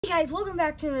Hey guys, welcome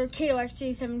back to another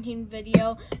KOXC17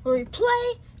 video where we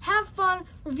play, have fun,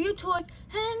 review toys,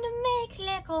 and make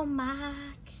Lego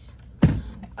marks.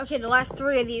 Okay, the last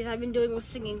three of these I've been doing with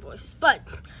singing voice, but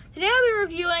today I'll be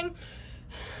reviewing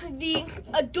the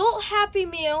adult Happy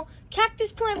Meal,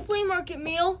 Cactus Plant Flea Market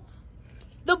Meal,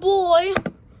 the boy,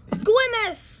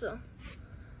 Grimace.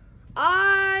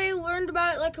 I learned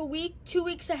about it like a week, 2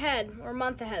 weeks ahead, or a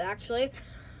month ahead actually.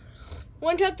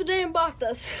 Went out today and bought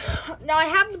this. Now I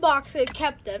have the box, I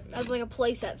kept it as like a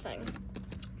playset thing.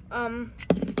 I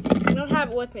don't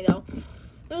have it with me though.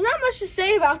 There's not much to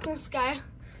say about this guy.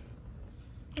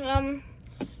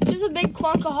 Just a big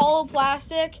clunk of hollow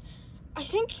plastic. I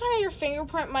think kind of your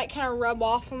fingerprint might kind of rub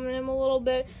off on him a little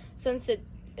bit since it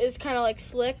is kind of like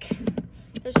slick.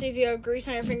 Especially if you have grease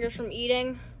on your fingers from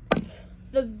eating.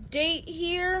 The date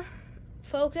here,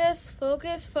 focus.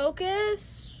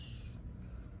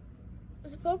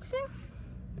 Is it focusing?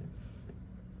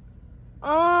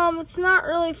 It's not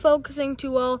really focusing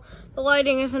too well. The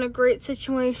lighting isn't a great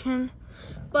situation.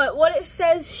 But what it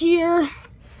says here,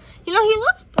 you know, he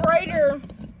looks brighter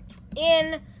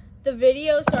in the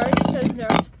video. Sorry, it says there.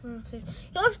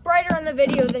 He looks brighter in the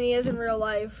video than he is in real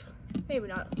life. Maybe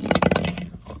not.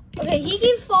 Okay, he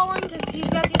keeps falling because he's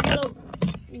got these little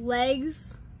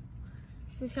legs.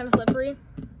 He's kind of slippery.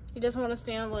 He doesn't want to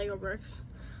stand on Lego bricks.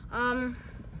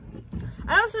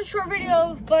 I know it's a short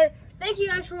video, but thank you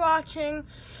guys for watching.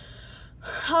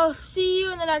 I'll see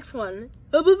you in the next one.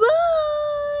 Bye-bye!